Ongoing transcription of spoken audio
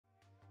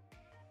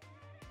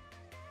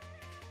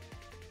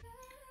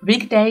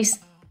Weekdays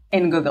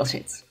in Google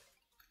Sheets.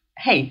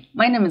 Hey,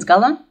 my name is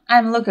Gaille.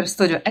 I'm Looke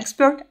Studio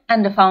expert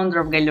and the founder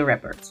of Gaille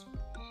Reports.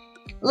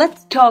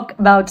 Let's talk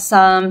about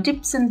some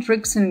tips and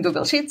tricks in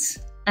Google Sheets.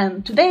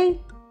 And today,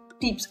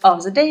 tips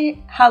of the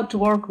day, how to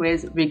work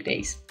with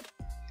weekdays.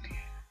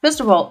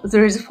 First of all,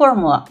 there is a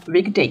formula,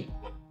 weekday,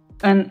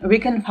 and we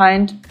can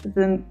find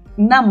the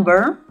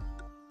number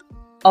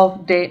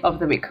of day of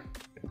the week.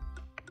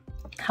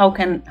 How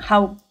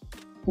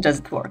does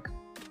it work?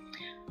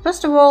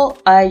 First of all,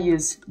 I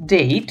use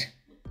date.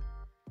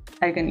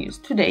 I can use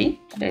today.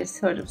 Today is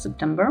 3rd of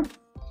September.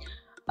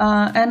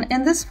 And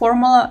in this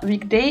formula,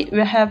 weekday,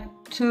 we have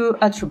two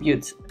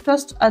attributes.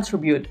 First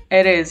attribute,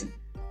 it is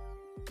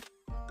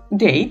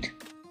date.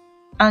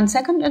 And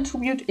second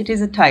attribute, it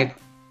is a type.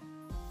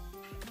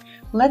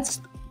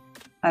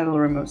 I will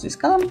remove this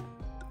column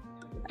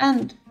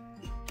and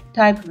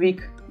type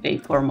weekday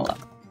formula.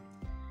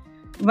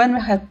 When we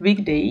have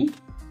weekday,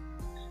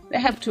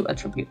 we have two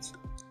attributes,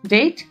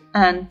 date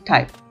and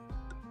type.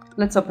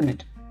 Let's open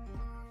it.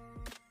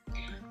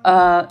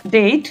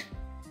 Date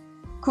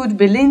could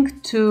be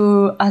linked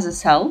to as a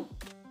cell,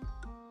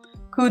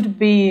 could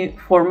be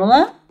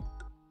formula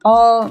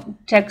or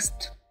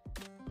text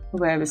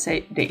where we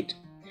say date.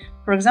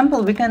 For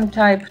example, we can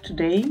type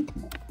today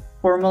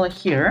formula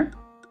here.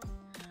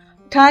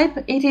 Type,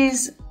 it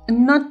is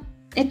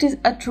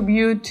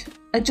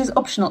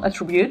optional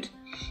attribute,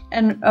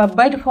 and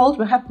by default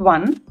we have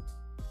 1.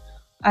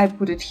 I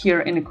put it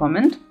here in a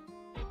comment.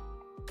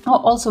 Or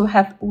also we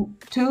have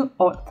 2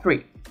 or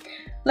 3.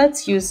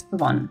 Let's use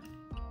 1.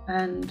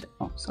 And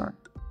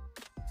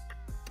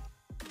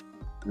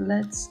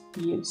let's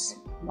use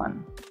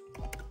 1.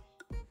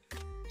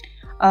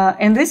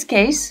 In this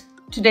case,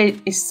 today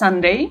is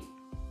Sunday,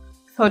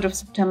 3rd of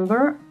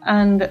September,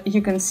 and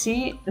you can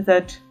see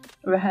that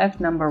we have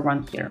number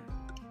 1 here.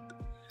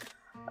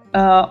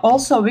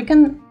 Also, we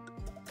can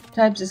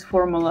type this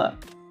formula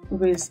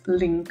with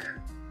link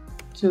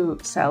to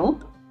cell.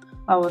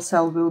 Our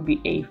cell will be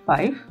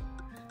A5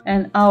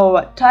 and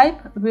our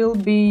type will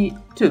be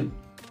 2.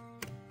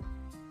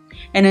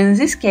 And in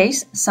this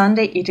case,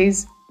 Sunday it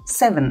is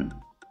 7,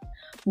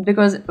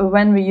 because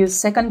when we use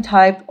second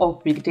type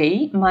of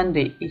weekday,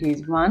 Monday it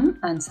is 1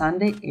 and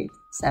Sunday is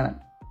 7.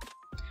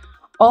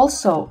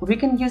 Also, we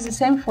can use the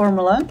same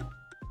formula,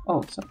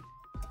 a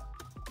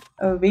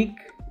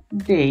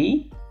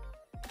weekday,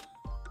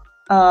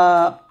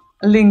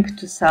 link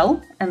to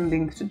cell and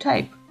link to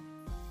type.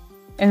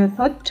 In the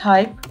third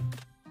type,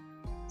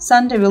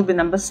 Sunday will be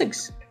number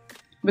 6,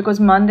 because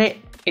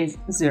Monday is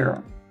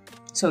 0.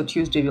 So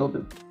Tuesday will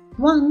be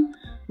 1,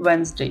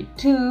 Wednesday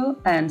 2,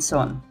 and so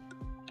on.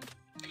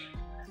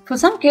 For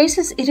some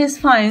cases, it is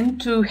fine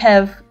to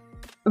have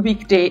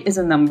weekday as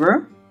a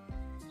number,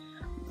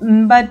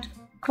 but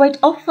quite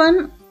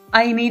often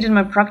I need in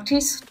my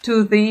practice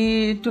to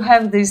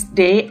have this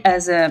day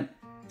as a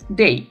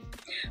day.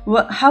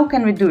 Well, how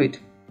can we do it?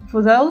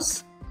 For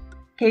those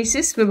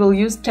cases, we will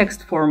use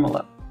text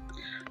formula.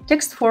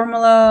 Text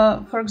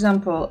formula, for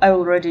example, I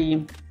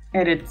already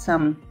added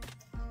some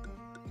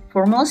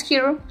formulas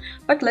here,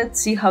 but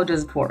let's see how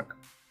does it work.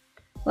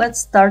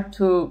 Let's start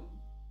to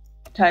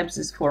type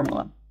this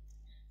formula.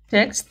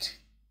 Text.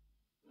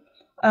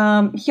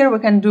 Here we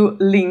can do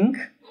link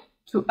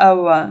to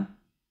our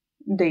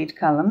date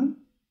column.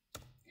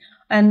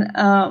 And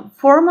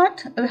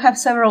format, we have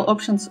several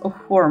options of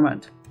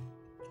format.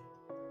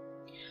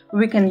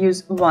 We can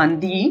use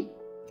 1D.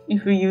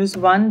 If we use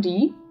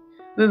 1D,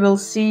 we will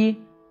see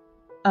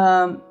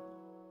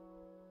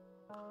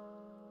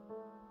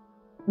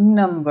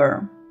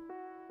number.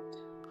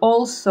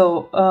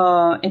 Also,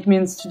 it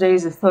means today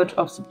is the 3rd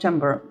of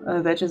September.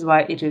 That is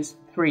why it is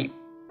 3.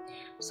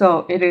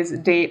 So it is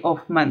day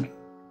of month.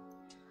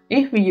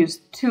 If we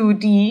use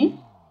 2D,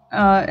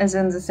 as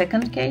in the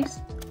second case,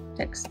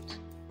 text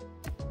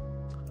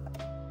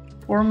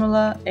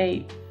formula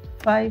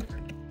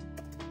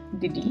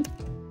A5DD,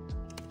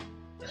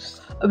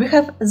 we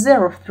have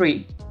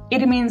 03.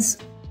 It means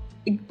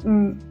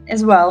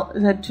as well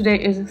that today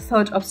is the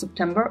 3rd of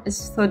September,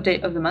 it's the 3rd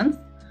day of the month,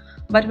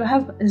 but we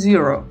have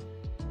 0.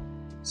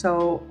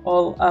 So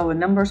all our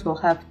numbers will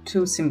have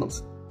 2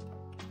 symbols.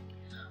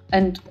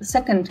 And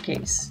third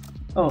case,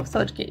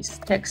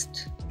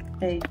 text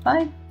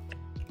A5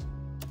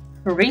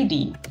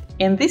 3D.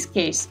 In this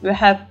case, we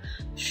have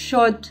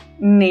short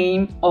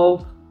name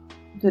of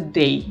the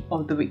day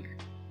of the week.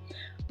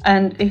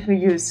 And if we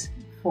use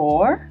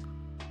 4,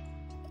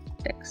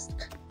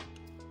 text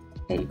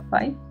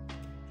A5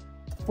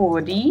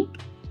 4D,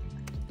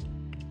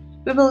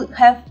 we will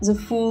have the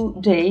full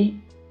day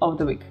of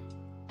the week.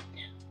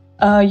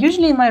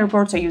 Usually in my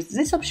reports I use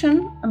this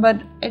option,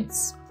 but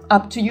it's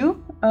up to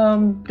you.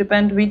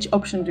 Depend which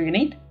option do you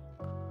need.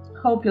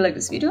 Hope you like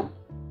this video.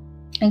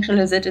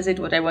 Actually, that is it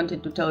what I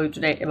wanted to tell you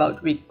today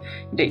about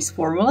weekdays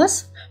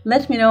formulas.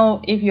 Let me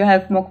know if you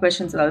have more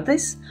questions about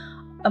this.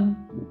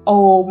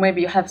 Or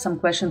maybe you have some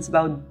questions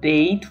about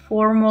date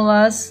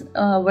formulas.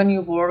 When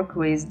you work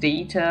with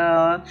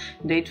data,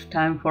 date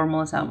time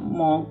formulas are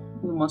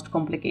most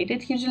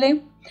complicated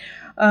usually.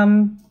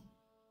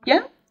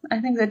 yeah, I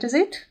think that is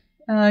it.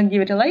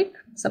 Give it a like,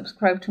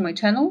 subscribe to my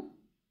channel,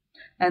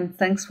 and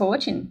thanks for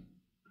watching.